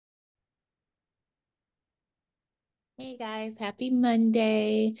Hey guys, happy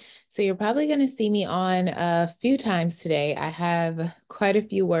Monday. So you're probably going to see me on a few times today. I have quite a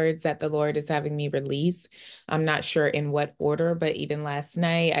few words that the Lord is having me release. I'm not sure in what order, but even last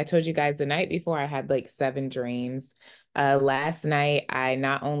night, I told you guys the night before I had like 7 dreams. Last night I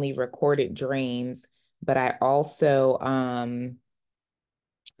not only recorded dreams, but I also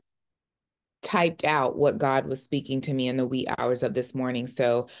typed out what God was speaking to me in the wee hours of this morning.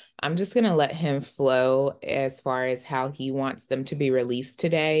 So I'm just going to let him flow as far as how he wants them to be released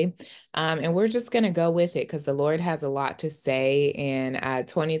today. And we're just going to go with it because the Lord has a lot to say. In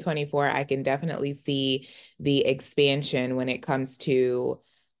 2024, I can definitely see the expansion when it comes to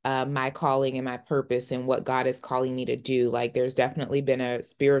my calling and my purpose and what God is calling me to do. Like there's definitely been a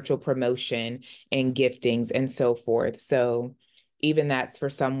spiritual promotion and giftings and so forth. So even that's for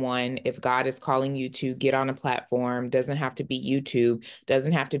someone, if God is calling you to get on a platform, doesn't have to be YouTube,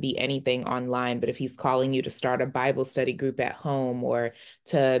 doesn't have to be anything online, but if he's calling you to start a Bible study group at home or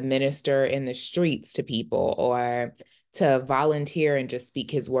to minister in the streets to people or to volunteer and just speak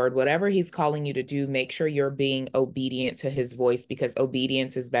his word, whatever he's calling you to do, make sure you're being obedient to his voice because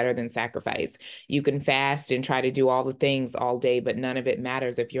obedience is better than sacrifice. You can fast and try to do all the things all day, but none of it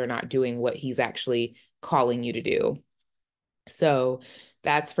matters if you're not doing what he's actually calling you to do. So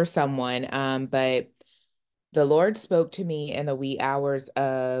that's for someone. But the Lord spoke to me in the wee hours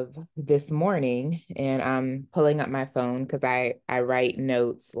of this morning, and I'm pulling up my phone because I write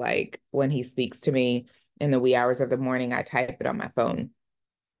notes like when he speaks to me in the wee hours of the morning, I type it on my phone.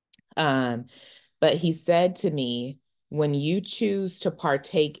 Um, but he said to me, when you choose to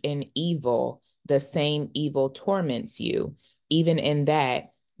partake in evil, the same evil torments you. Even in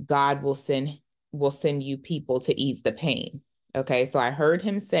that, God will send you people to ease the pain. Okay, so I heard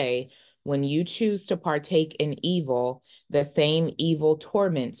him say, when you choose to partake in evil, the same evil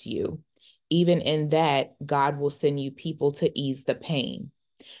torments you. Even in that, God will send you people to ease the pain.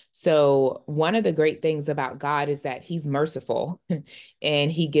 So, one of the great things about God is that he's merciful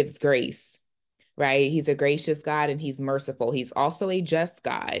and he gives grace, right? He's a gracious God and he's merciful. He's also a just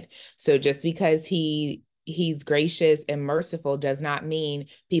God. So just because he's gracious and merciful does not mean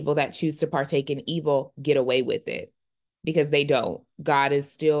people that choose to partake in evil get away with it because they don't. God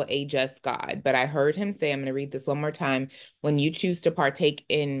is still a just God. But I heard him say, I'm going to read this one more time. When you choose to partake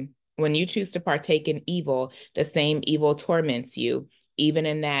in evil, the same evil torments you. Even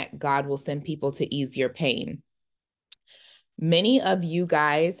in that, God will send people to ease your pain. Many of you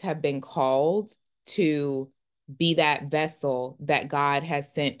guys have been called to be that vessel that God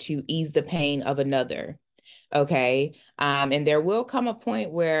has sent to ease the pain of another. Okay. And there will come a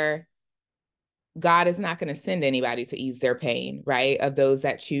point where God is not going to send anybody to ease their pain, right? Of those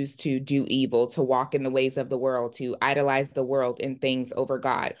that choose to do evil, to walk in the ways of the world, to idolize the world and things over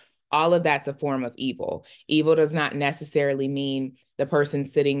God. All of that's a form of evil. Evil does not necessarily mean the person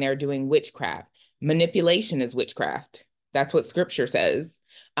sitting there doing witchcraft. Manipulation is witchcraft. That's what scripture says.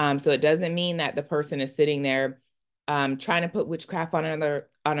 So it doesn't mean that the person is sitting there trying to put witchcraft on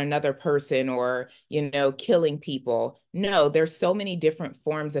another person or killing people. No, there's so many different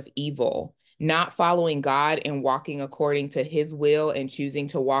forms of evil. Not following God and walking according to his will and choosing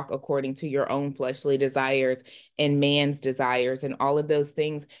to walk according to your own fleshly desires and man's desires and all of those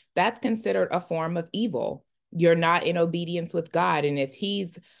things, that's considered a form of evil. You're not in obedience with God. And if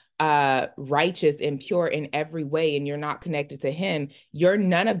he's righteous and pure in every way and you're not connected to him, you're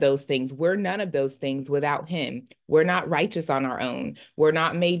none of those things. We're none of those things without him. We're not righteous on our own. We're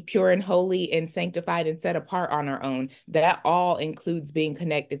not made pure and holy and sanctified and set apart on our own. That all includes being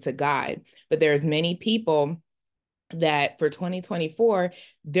connected to God. But there's many people that for 2024,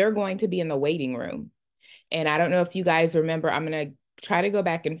 they're going to be in the waiting room. And I don't know if you guys remember, I'm going to try to go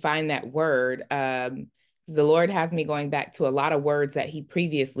back and find that word. The Lord has me going back to a lot of words that he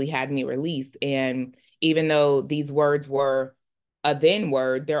previously had me release. And even though these words were a then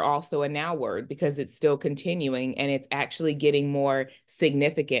word, they're also a now word because it's still continuing and it's actually getting more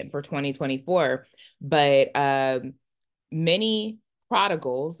significant for 2024. But many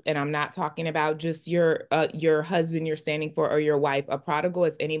prodigals, and I'm not talking about just your husband you're standing for or your wife. A prodigal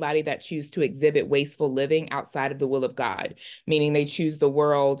is anybody that choose to exhibit wasteful living outside of the will of God, meaning they choose the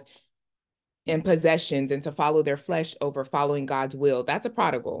world and possessions and to follow their flesh over following God's will. That's a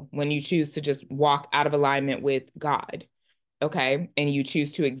prodigal when you choose to just walk out of alignment with God. Okay. And you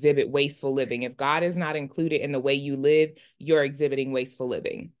choose to exhibit wasteful living. If God is not included in the way you live, you're exhibiting wasteful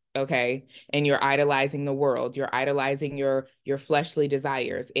living. Okay. And you're idolizing the world. You're idolizing your fleshly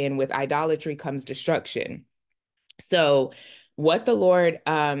desires. And with idolatry comes destruction. So what the Lord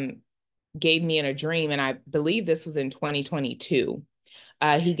gave me in a dream, and I believe this was in 2022.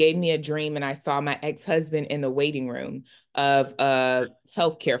 He gave me a dream, and I saw my ex-husband in the waiting room of a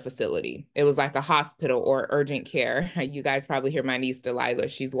healthcare facility. It was like a hospital or urgent care. You guys probably hear my niece Delilah.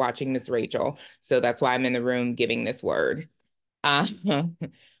 She's watching Miss Rachel, so that's why I'm in the room giving this word. Uh,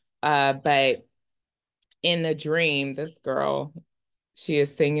 but in the dream, this girl, she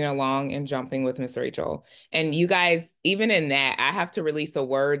is singing along and jumping with Miss Rachel. And you guys, even in that, I have to release a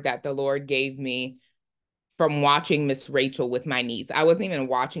word that the Lord gave me from watching Miss Rachel with my niece. I wasn't even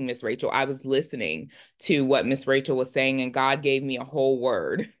watching Miss Rachel. I was listening to what Miss Rachel was saying, and God gave me a whole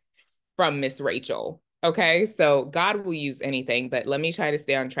word from Miss Rachel. Okay, so God will use anything, but let me try to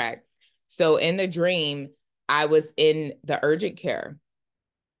stay on track. So in the dream, I was in the urgent care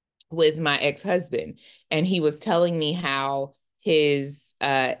with my ex-husband, and he was telling me how his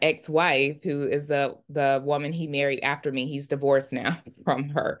ex-wife, who is the woman he married after me, he's divorced now from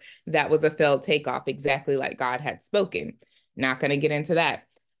her. That was a failed takeoff, exactly like God had spoken. Not going to get into that.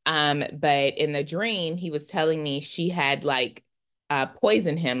 But in the dream, he was telling me she had like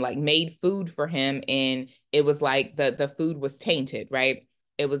poisoned him, like made food for him, and it was like the food was tainted, right?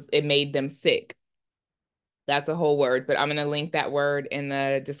 It made them sick. That's a whole word, but I'm going to link that word in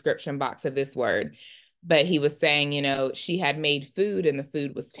the description box of this word. But he was saying, she had made food and the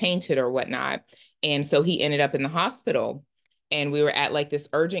food was tainted or whatnot. And so he ended up in the hospital, and we were at like this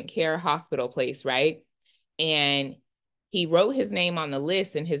urgent care hospital place, right? And he wrote his name on the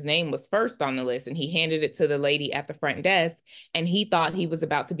list, and his name was first on the list, and he handed it to the lady at the front desk, and he thought he was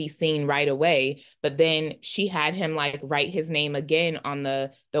about to be seen right away, but then she had him like write his name again on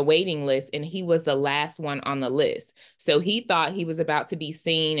the waiting list, and he was the last one on the list. So he thought he was about to be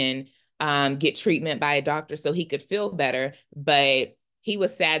seen and get treatment by a doctor so he could feel better, but he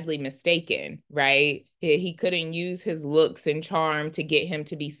was sadly mistaken, right? He couldn't use his looks and charm to get him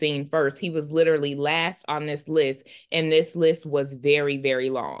to be seen first. He was literally last on this list, and this list was very,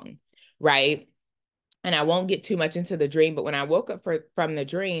 very long, right? And I won't get too much into the dream, but when I woke up from the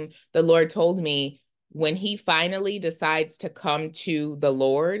dream, the Lord told me when he finally decides to come to the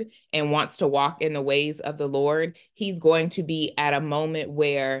Lord and wants to walk in the ways of the Lord, he's going to be at a moment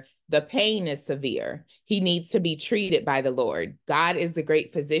where the pain is severe. He needs to be treated by the Lord. God is the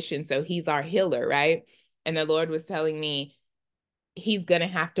great physician, so he's our healer, right? And the Lord was telling me he's going to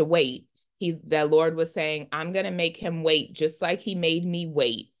have to wait. The Lord was saying, I'm going to make him wait just like he made me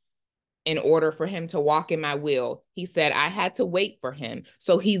wait in order for him to walk in my will. He said, I had to wait for him,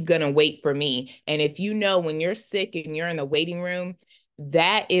 so he's going to wait for me. And if you know, when you're sick and you're in the waiting room,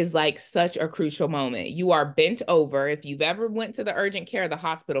 that is like such a crucial moment. You are bent over. If you've ever went to the urgent care of the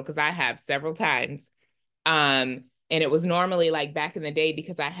hospital, because I have several times, and it was normally like back in the day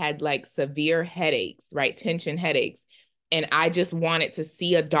because I had like severe headaches, right? Tension headaches. And I just wanted to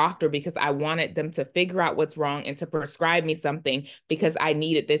see a doctor because I wanted them to figure out what's wrong and to prescribe me something because I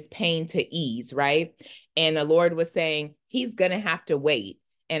needed this pain to ease, right? And the Lord was saying, he's going to have to wait.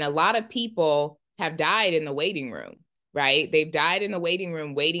 And a lot of people have died in the waiting room, right? They've died in the waiting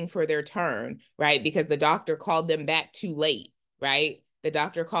room waiting for their turn, right? Because the doctor called them back too late, right? The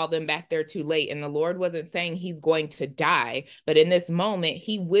doctor called them back there too late. And the Lord wasn't saying he's going to die, but in this moment,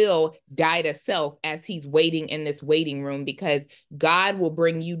 he will die to self as he's waiting in this waiting room, because God will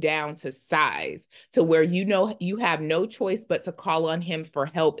bring you down to size to where you have no choice but to call on him for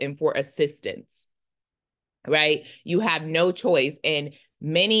help and for assistance, right? You have no choice. And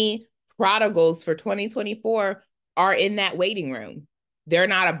many prodigals for 2024 are in that waiting room. They're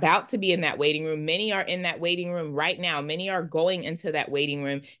not about to be in that waiting room. Many are in that waiting room right now. Many are going into that waiting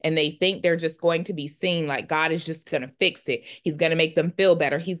room, and they think they're just going to be seen, like God is just going to fix it. He's going to make them feel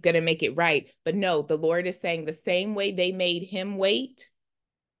better. He's going to make it right. But no, the Lord is saying the same way they made him wait,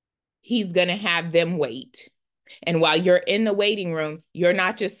 he's going to have them wait. And while you're in the waiting room, you're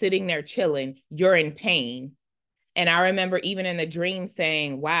not just sitting there chilling, you're in pain. And I remember even in the dream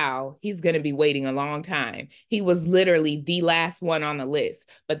saying, wow, he's going to be waiting a long time. He was literally the last one on the list.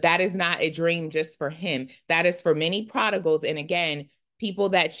 But that is not a dream just for him. That is for many prodigals. And again, people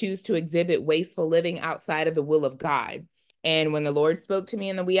that choose to exhibit wasteful living outside of the will of God. And when the Lord spoke to me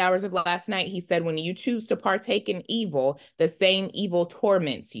in the wee hours of last night, he said, when you choose to partake in evil, the same evil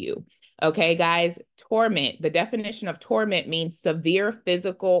torments you. Okay, guys, torment, the definition of torment means severe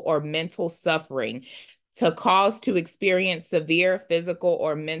physical or mental suffering. To cause to experience severe physical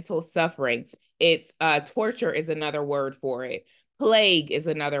or mental suffering. It's torture is another word for it. Plague is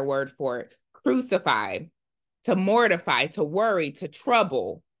another word for it. Crucified, to mortify, to worry, to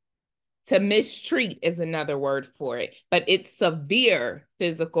trouble, to mistreat is another word for it. But it's severe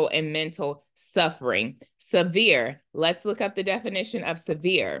physical and mental suffering. Severe. Let's look up the definition of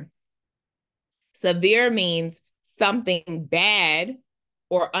severe. Severe means something bad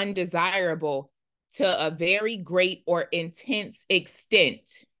or undesirable to a very great or intense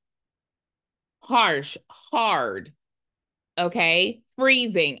extent. Harsh, hard, okay?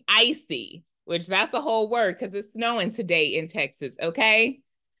 Freezing, icy, which that's a whole word because it's snowing today in Texas, okay?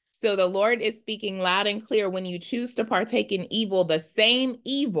 So the Lord is speaking loud and clear. When you choose to partake in evil, the same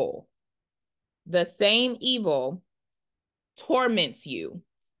evil torments you.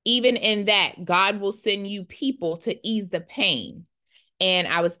 Even in that, God will send you people to ease the pain. And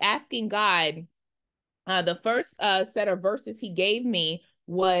I was asking God, the first set of verses he gave me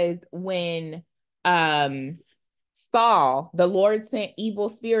was when Saul, the Lord sent evil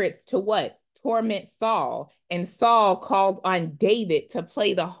spirits to what? Torment Saul. And Saul called on David to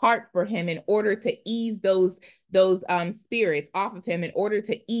play the harp for him in order to ease those spirits off of him, in order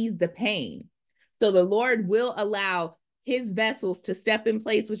to ease the pain. So the Lord will allow his vessels to step in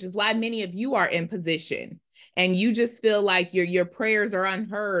place, which is why many of you are in position and you just feel like your prayers are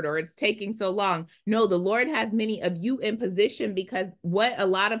unheard or it's taking so long. No, the Lord has many of you in position, because what a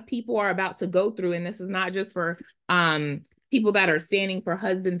lot of people are about to go through, and this is not just for people that are standing for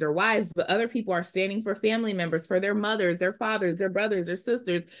husbands or wives, but other people are standing for family members, for their mothers, their fathers, their brothers, their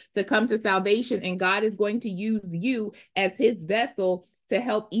sisters to come to salvation. And God is going to use you as his vessel to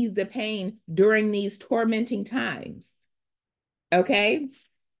help ease the pain during these tormenting times. Okay?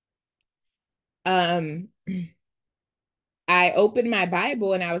 I opened my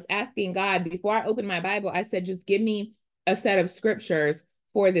Bible and I was asking God, before I opened my Bible, I said, just give me a set of scriptures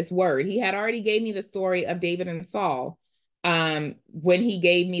for this word. He had already gave me the story of David and Saul when he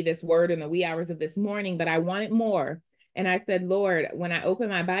gave me this word in the wee hours of this morning, but I wanted more. And I said, Lord, when I opened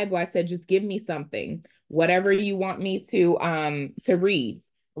my Bible, I said, just give me something, whatever you want me to read,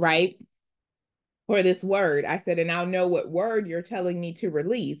 right? For this word. I said, and I'll know what word you're telling me to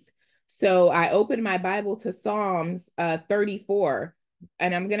release. So I opened my Bible to Psalms 34,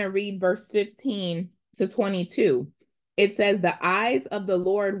 and I'm going to read verse 15 to 22. It says, the eyes of the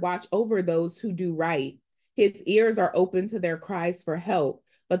Lord watch over those who do right. His ears are open to their cries for help,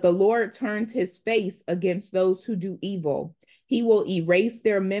 but the Lord turns his face against those who do evil. He will erase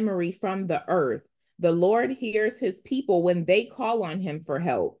their memory from the earth. The Lord hears his people when they call on him for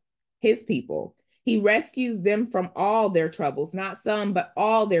help. His people. He rescues them from all their troubles, not some, but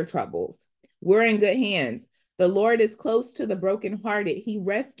all their troubles. We're in good hands. The Lord is close to the brokenhearted. He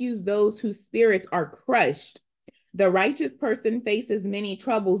rescues those whose spirits are crushed. The righteous person faces many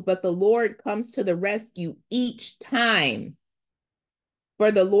troubles, but the Lord comes to the rescue each time.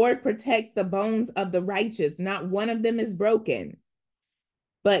 For the Lord protects the bones of the righteous. Not one of them is broken.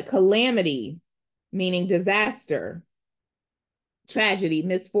 But calamity, meaning disaster, tragedy,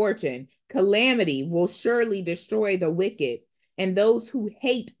 misfortune, calamity will surely destroy the wicked, and those who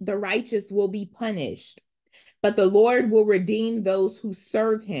hate the righteous will be punished. But the Lord will redeem those who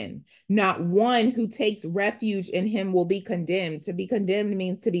serve him. Not one who takes refuge in him will be condemned. To be condemned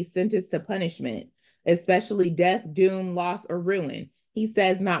means to be sentenced to punishment, especially death, doom, loss, or ruin. He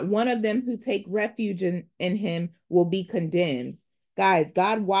says, not one of them who take refuge in him will be condemned. Guys,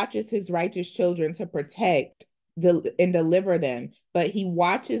 God watches his righteous children to protect and deliver them, but he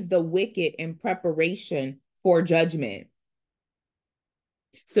watches the wicked in preparation for judgment.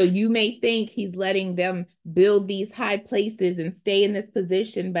 So you may think he's letting them build these high places and stay in this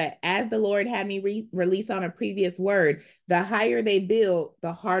position, but as the Lord had me release on a previous word, the higher they build,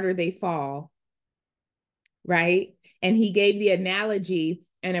 the harder they fall, right? And he gave the analogy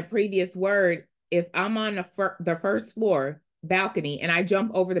in a previous word, if I'm on the first floor balcony and I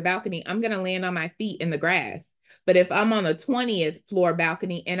jump over the balcony, I'm going to land on my feet in the grass. But if I'm on the 20th floor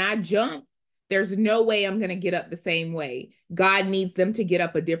balcony and I jump, there's no way I'm going to get up the same way. God needs them to get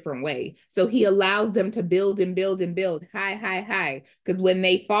up a different way. So he allows them to build and build and build high, high, high. Because when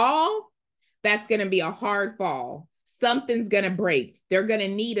they fall, that's going to be a hard fall. Something's going to break. They're going to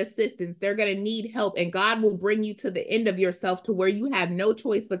need assistance. They're going to need help. And God will bring you to the end of yourself to where you have no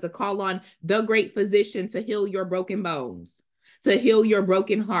choice but to call on the great physician to heal your broken bones, to heal your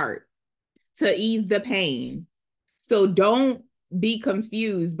broken heart, to ease the pain. So don't be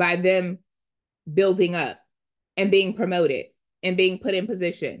confused by them building up and being promoted and being put in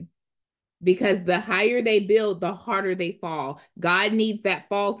position, because the higher they build, the harder they fall. God needs that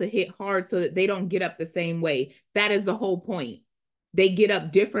fall to hit hard so that they don't get up the same way. That is the whole point. They get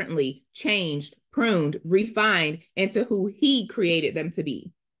up differently, changed, pruned, refined into who he created them to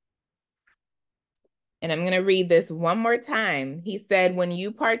be. And I'm going to read this one more time. He said, when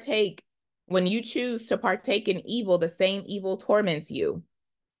you choose to partake in evil, the same evil torments you.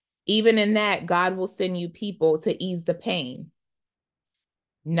 Even in that, God will send you people to ease the pain.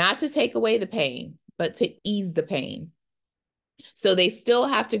 Not to take away the pain, but to ease the pain. So they still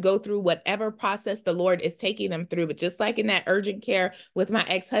have to go through whatever process the Lord is taking them through. But just like in that urgent care with my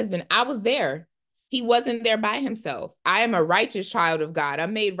ex-husband, I was there. He wasn't there by himself. I am a righteous child of God.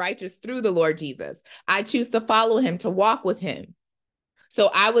 I'm made righteous through the Lord Jesus. I choose to follow him, to walk with him. So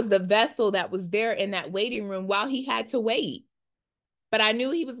I was the vessel that was there in that waiting room while he had to wait. But I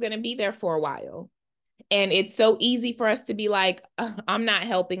knew he was going to be there for a while. And it's so easy for us to be like, I'm not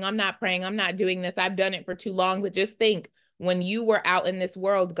helping, I'm not praying, I'm not doing this, I've done it for too long. But just think, when you were out in this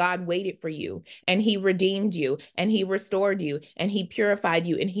world, God waited for you, and he redeemed you, and he restored you, and he purified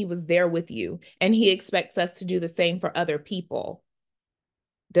you, and he was there with you. And he expects us to do the same for other people.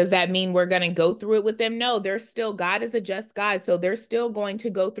 Does that mean we're going to go through it with them? No, God is a just God. So they're still going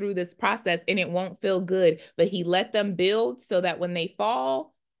to go through this process, and it won't feel good. But he let them build so that when they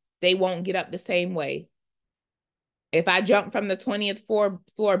fall, they won't get up the same way. If I jump from the 20th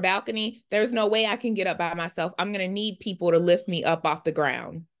floor balcony, there's no way I can get up by myself. I'm going to need people to lift me up off the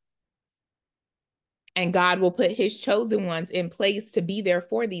ground. And God will put his chosen ones in place to be there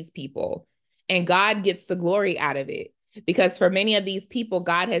for these people. And God gets the glory out of it. Because for many of these people,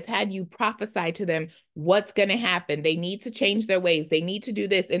 God has had you prophesy to them what's going to happen. They need to change their ways. They need to do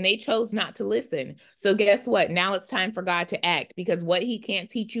this. And they chose not to listen. So guess what? Now it's time for God to act, because what he can't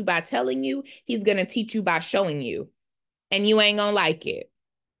teach you by telling you, he's going to teach you by showing you. And you ain't gonna like it.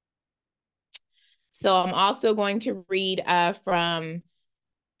 So I'm also going to read from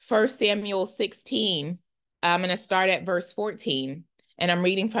 1 Samuel 16. I'm going to start at verse 14, and I'm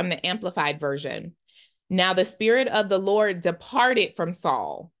reading from the Amplified Version. Now the Spirit of the Lord departed from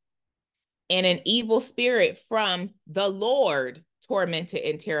Saul, and an evil spirit from the Lord tormented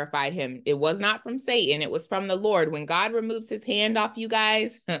and terrified him. It was not from Satan. It was from the Lord. When God removes his hand off you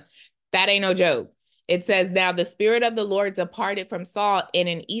guys, that ain't no joke. It says, now the Spirit of the Lord departed from Saul, and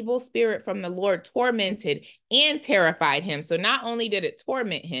an evil spirit from the Lord tormented and terrified him. So not only did it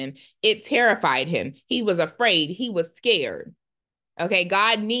torment him, it terrified him. He was afraid. He was scared. Okay,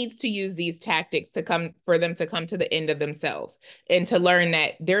 God needs to use these tactics for them to come to the end of themselves and to learn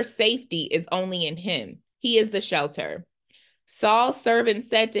that their safety is only in him. He is the shelter. Saul's servant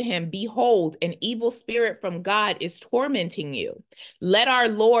said to him, behold, an evil spirit from God is tormenting you. Let our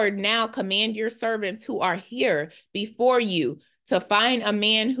Lord now command your servants who are here before you to find a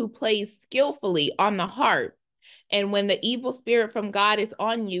man who plays skillfully on the harp. And when the evil spirit from God is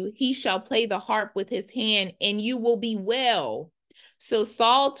on you, he shall play the harp with his hand, and you will be well. So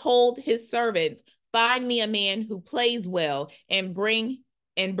Saul told his servants, find me a man who plays well and bring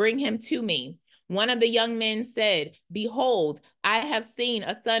him to me. One of the young men said, behold, I have seen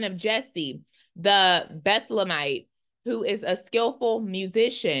a son of Jesse, the Bethlehemite, who is a skillful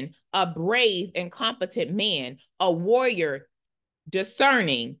musician, a brave and competent man, a warrior,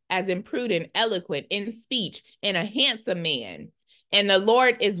 discerning, as imprudent, eloquent in speech, and a handsome man. And the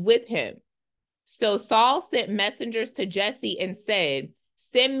Lord is with him. So Saul sent messengers to Jesse and said,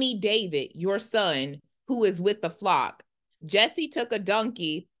 send me David, your son, who is with the flock. Jesse took a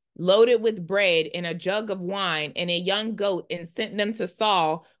donkey loaded with bread and a jug of wine and a young goat and sent them to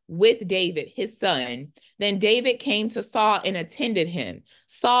Saul with David, his son. Then David came to Saul and attended him.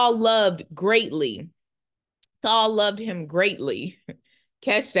 Saul loved him greatly.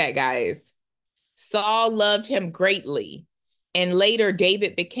 Catch that, guys. Saul loved him greatly. And later,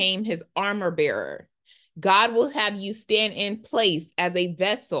 David became his armor bearer. God will have you stand in place as a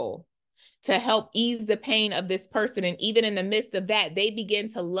vessel to help ease the pain of this person. And even in the midst of that, they begin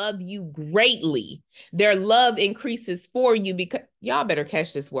to love you greatly. Their love increases for you, because y'all better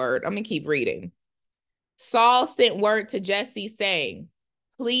catch this word. I'm going to keep reading. Saul sent word to Jesse saying,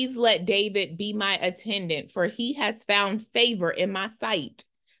 please let David be my attendant, for he has found favor in my sight.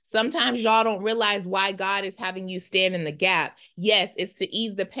 Sometimes y'all don't realize why God is having you stand in the gap. Yes, it's to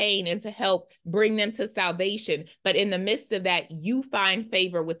ease the pain and to help bring them to salvation. But in the midst of that, you find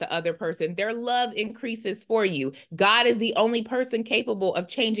favor with the other person. Their love increases for you. God is the only person capable of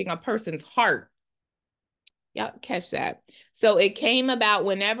changing a person's heart. Y'all catch that. So it came about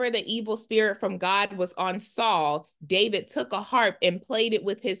whenever the evil spirit from God was on Saul, David took a harp and played it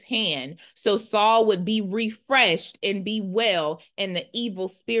with his hand. So Saul would be refreshed and be well, and the evil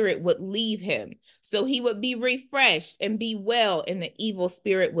spirit would leave him. So he would be refreshed and be well, and the evil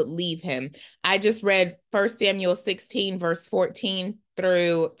spirit would leave him. I just read 1 Samuel 16, verse 14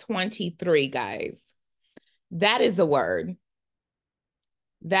 through 23, guys. That is the word.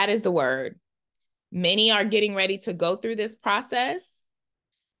 That is the word. Many are getting ready to go through this process,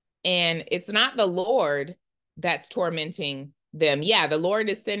 and it's not the Lord that's tormenting them. Yeah, the Lord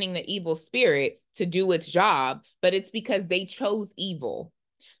is sending the evil spirit to do its job, but it's because they chose evil.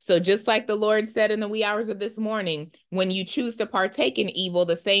 So just like the Lord said in the wee hours of this morning, when you choose to partake in evil,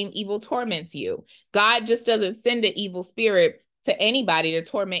 the same evil torments you. God just doesn't send an evil spirit to anybody to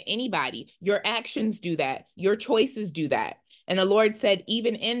torment anybody. Your actions do that. Your choices do that. And the Lord said,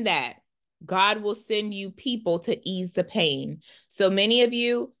 even in that, God will send you people to ease the pain. So many of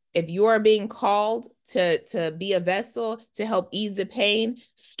you, if you are being called to be a vessel to help ease the pain,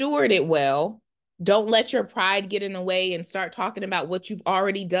 steward it well. Don't let your pride get in the way and start talking about what you've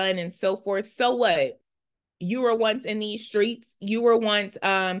already done and so forth. So what? You were once in these streets. You were once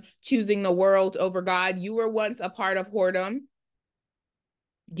choosing the world over God. You were once a part of whoredom,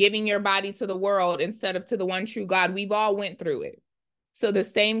 giving your body to the world instead of to the one true God. We've all went through it. So the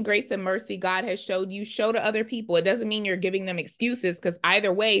same grace and mercy God has showed you, show to other people. It doesn't mean you're giving them excuses, because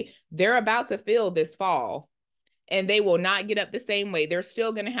either way, they're about to feel this fall and they will not get up the same way. They're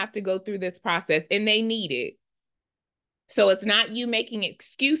still going to have to go through this process and they need it. So it's not you making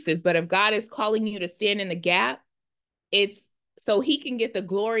excuses, but if God is calling you to stand in the gap, it's so he can get the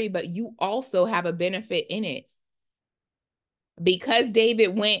glory, but you also have a benefit in it. Because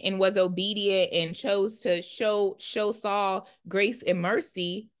David went and was obedient and chose to show Saul grace and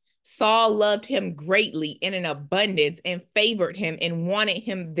mercy, Saul loved him greatly in an abundance and favored him and wanted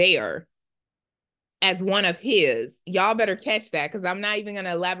him there as one of his. Y'all better catch that, because I'm not even going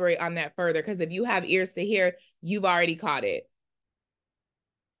to elaborate on that further, because if you have ears to hear, you've already caught it.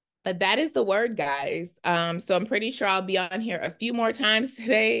 But that is the word, guys. So I'm pretty sure I'll be on here a few more times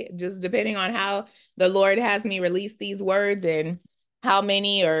today, just depending on how the Lord has me release these words and how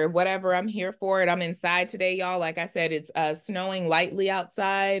many or whatever I'm here for it. I'm inside today, y'all. Like I said, it's snowing lightly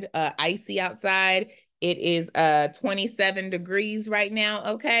outside, icy outside. It is 27 degrees right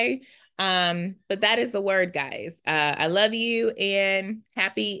now, okay? But that is the word, guys. I love you and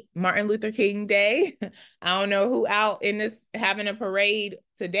happy Martin Luther King Day. I don't know who out in this having a parade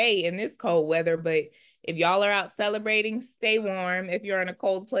today in this cold weather, but if y'all are out celebrating, stay warm. If you're in a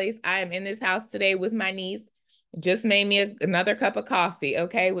cold place, I am in this house today with my niece. Just made me another cup of coffee,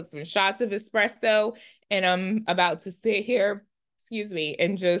 okay, with some shots of espresso, and I'm about to sit here, excuse me,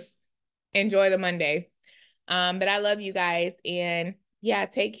 and just enjoy the Monday. But I love you guys, and yeah,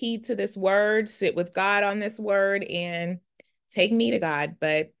 take heed to this word, sit with God on this word, and take me to God.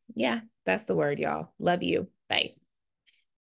 But yeah, that's the word, y'all. Love you. Bye.